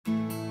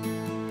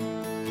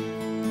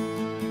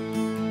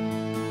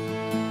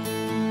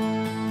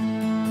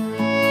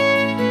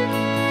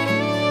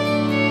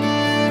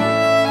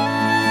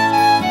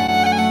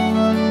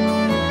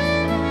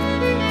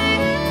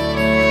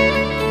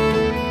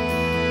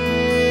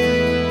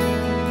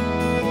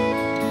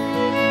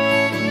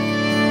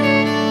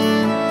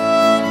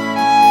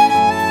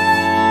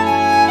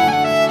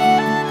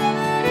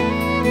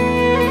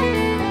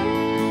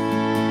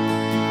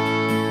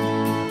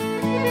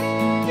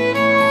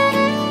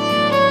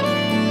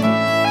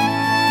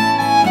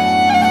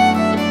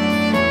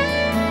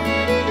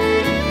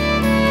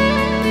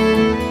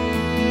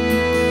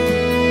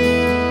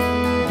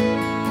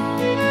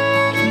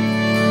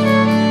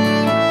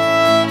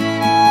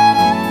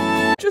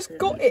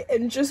it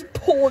and just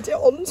poured it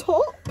on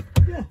top.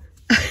 Yeah.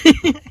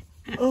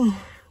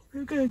 Oh,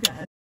 we're going to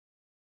get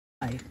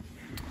it.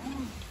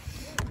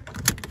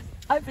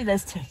 Hopefully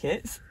there's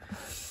tickets.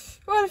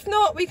 Well, if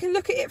not, we can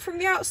look at it from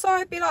the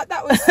outside, be like,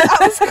 that was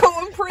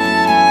cool and pretty.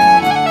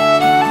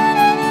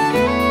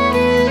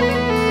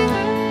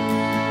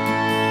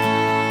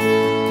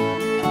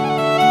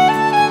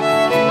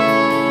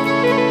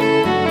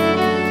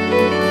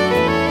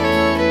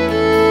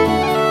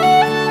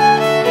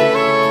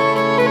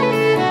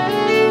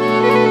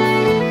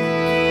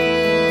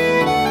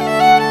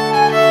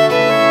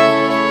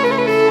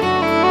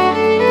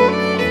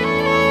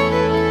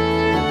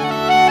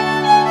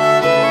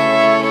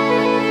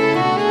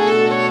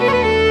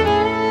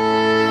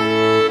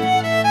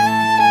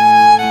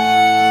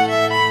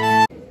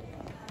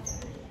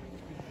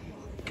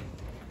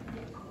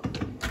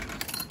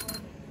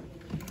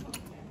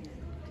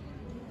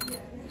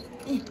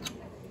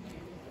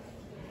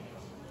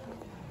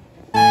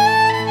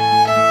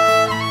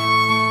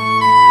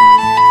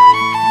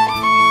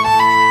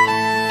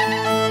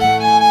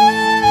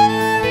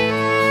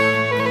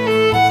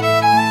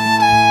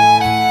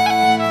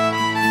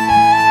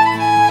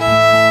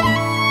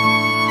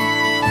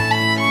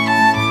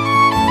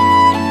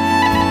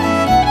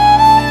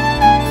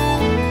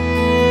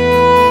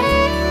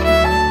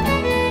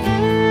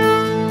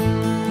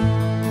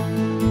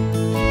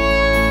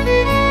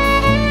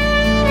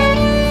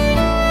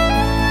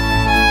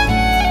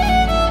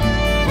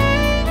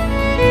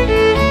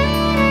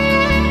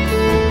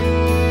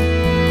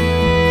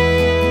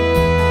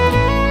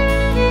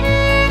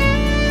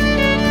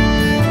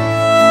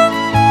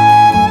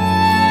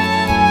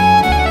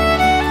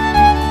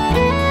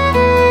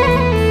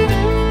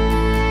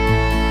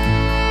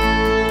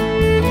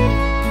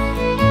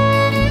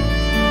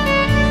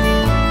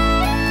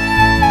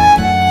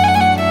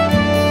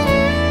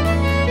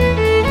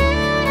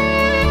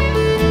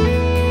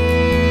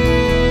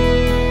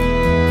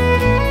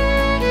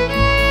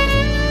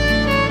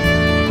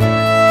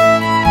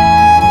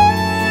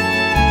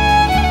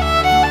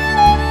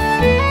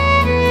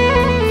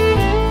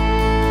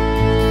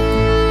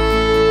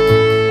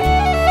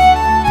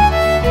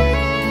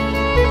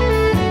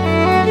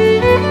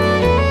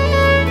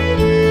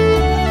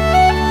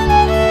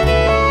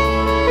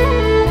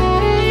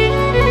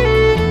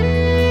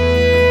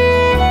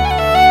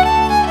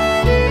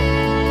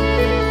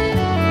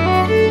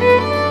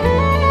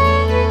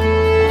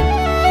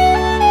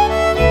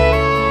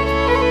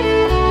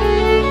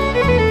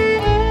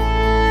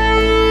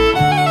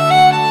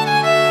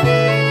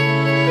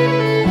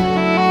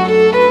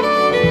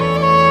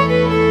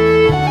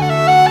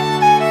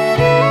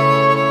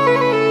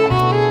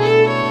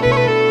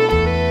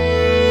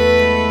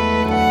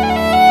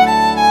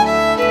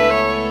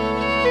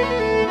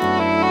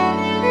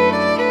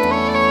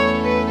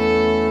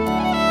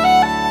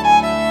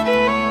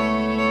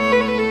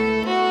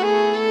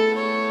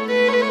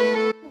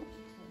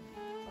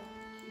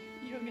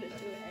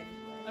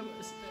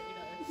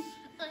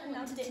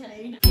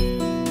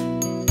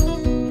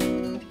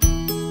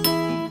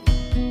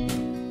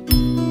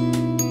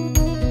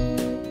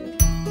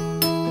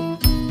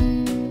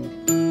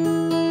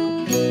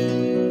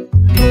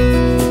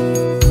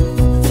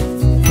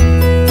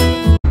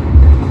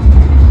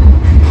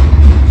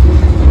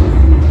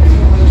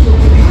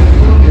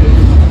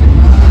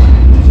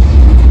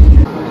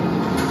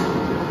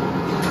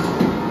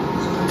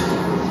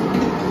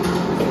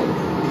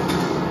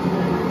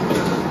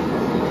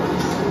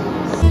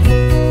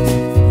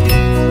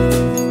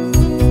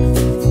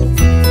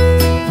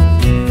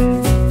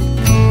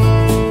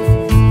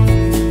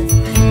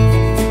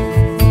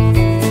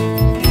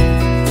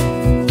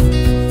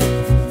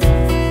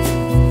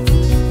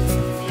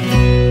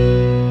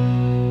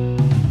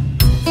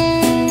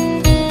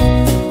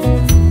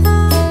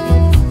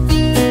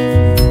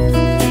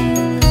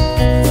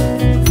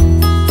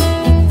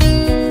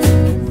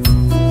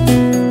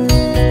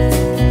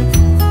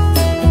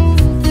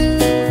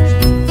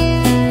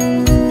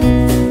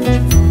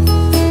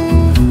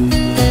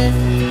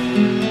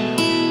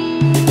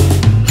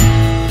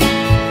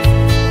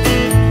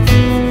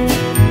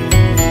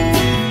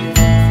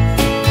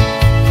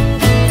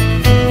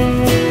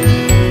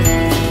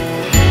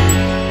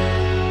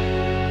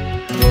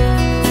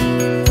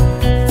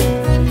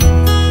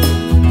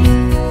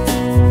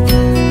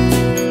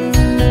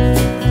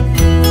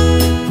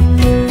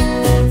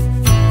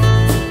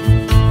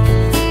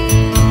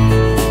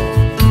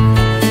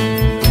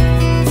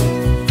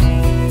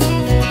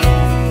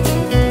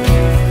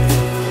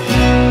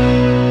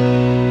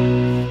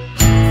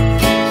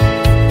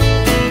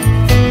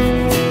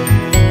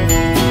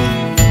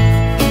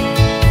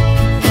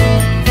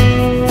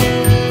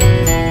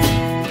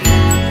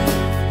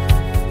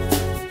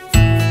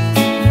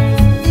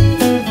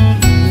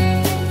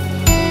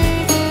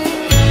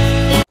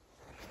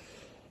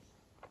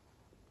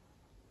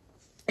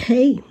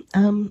 Hey,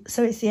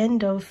 so it's the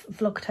end of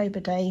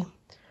Vlogtober day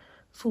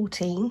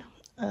 14.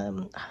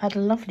 I had a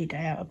lovely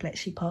day out at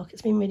Bletchley Park.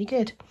 It's been really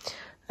good.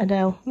 And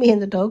now me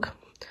and the dog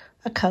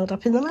are curled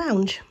up in the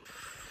lounge.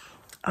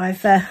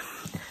 I've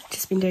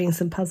just been doing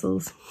some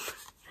puzzles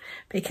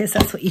because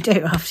that's what you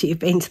do after you've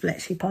been to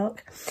Bletchley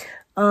Park.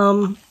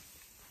 So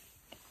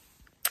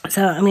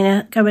I'm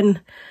going to go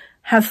and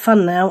have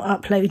fun now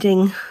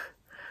uploading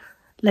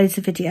loads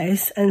of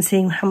videos and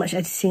seeing how much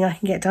editing I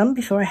can get done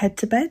before I head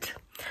to bed.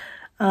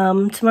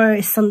 Tomorrow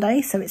is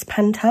Sunday, so it's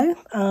Panto.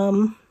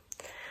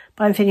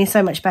 But I'm feeling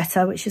so much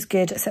better, which is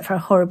good, except for a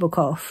horrible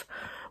cough.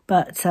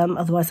 But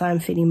otherwise I am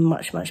feeling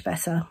much, much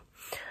better.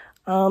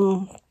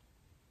 And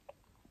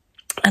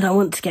I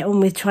want to get on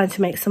with trying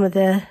to make some of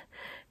the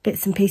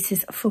bits and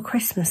pieces for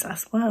Christmas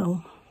as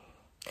well.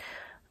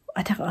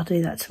 I doubt I'll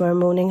do that tomorrow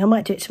morning. I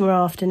might do it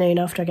tomorrow afternoon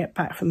after I get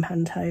back from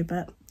Panto,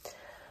 but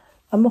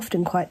I'm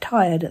often quite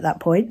tired at that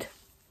point.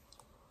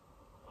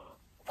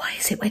 Why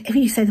is it whenever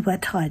you say the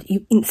word tired,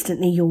 you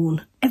instantly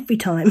yawn every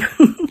time?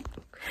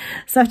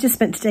 So I've just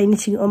spent today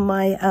knitting on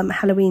my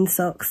Halloween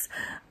socks.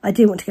 I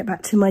do want to get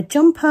back to my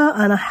jumper,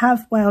 and I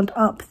have wound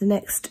up the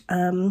next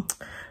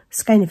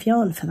skein of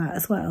yarn for that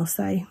as well.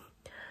 So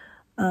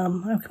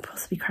I could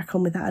possibly crack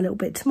on with that a little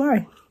bit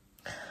tomorrow.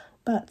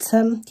 But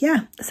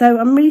yeah, so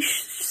I'm really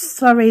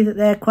sorry that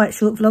they're quite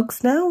short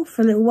vlogs now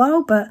for a little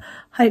while, but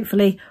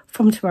hopefully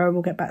from tomorrow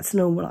we'll get back to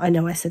normal. I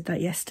know I said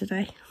that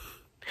yesterday.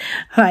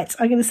 Right,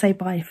 I'm going to say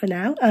bye for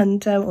now,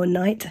 and or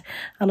night,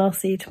 and I'll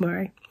see you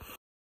tomorrow.